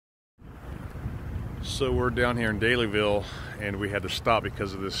So we're down here in Dailyville, and we had to stop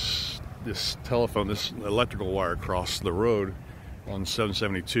because of this telephone, this electrical wire across the road on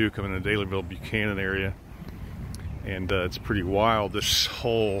 772 coming to Dailyville, Buchanan area. And it's pretty wild. This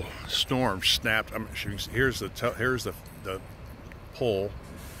whole storm snapped. Here's the pole,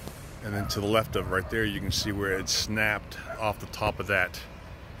 and then to the left of right there, you can see where it snapped off the top of that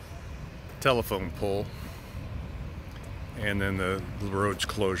telephone pole. And then the road's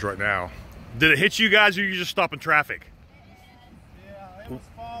closed right now. Did it hit you guys, or you just stopping traffic? Yeah, it was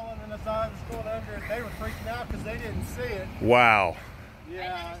falling, and as I was going under it, they were freaking out because they didn't see it. Wow. Yeah. I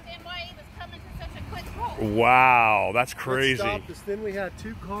didn't understand why he was coming to such a quick roll. Wow, that's crazy. It stopped us. Then we had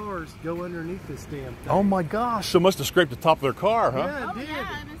 2 cars go underneath this damn thing. Oh my gosh, so it must have scraped the top of their car, huh? Yeah, it did.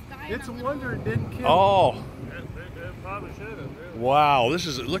 Yeah, it's a wonder it didn't kill Oh. It probably should have. Really. Wow, this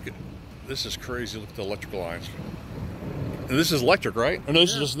is crazy. Look at the electrical lines. And this is electric, right? Or no,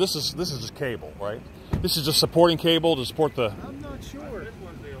 this is just cable, right? This is just supporting cable to support the. I'm not sure. This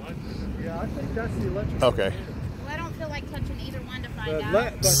one's the electric. Yeah, I think that's the electric. Okay. Well, I don't feel like touching either one to find out.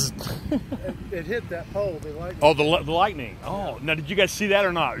 But it hit that pole. The lightning. Oh, the lightning. Oh, now did you guys see that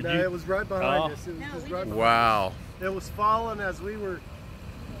or not? No, it was right behind us. It was just right behind wow. us. It was falling as we were.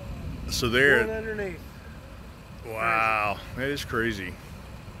 So there. Going underneath. Wow, that is crazy.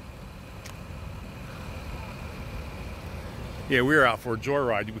 Yeah, we were out for a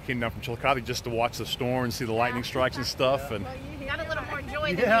joyride. We came down from Chillicothe just to watch the storm and see the lightning strikes and stuff. And Well, you got a little more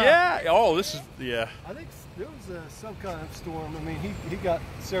joy than yeah. Oh, this is I think there was some kind of storm. I mean, he got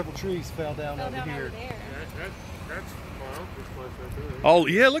several trees fell down over here. That's my uncle's place right there. Oh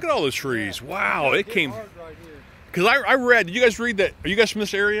yeah, look at all those trees. Wow, it came. Because I read. Did you guys read that? Are you guys from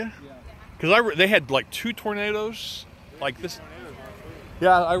this area? Yeah. Because they had like 2 tornadoes like this.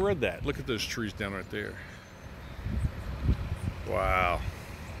 Yeah, I read that. Look at those trees down right there. Wow.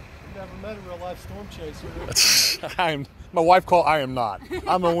 You've never met a real life storm chaser. My wife called. I am not.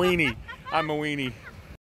 I'm a weenie. I'm a weenie.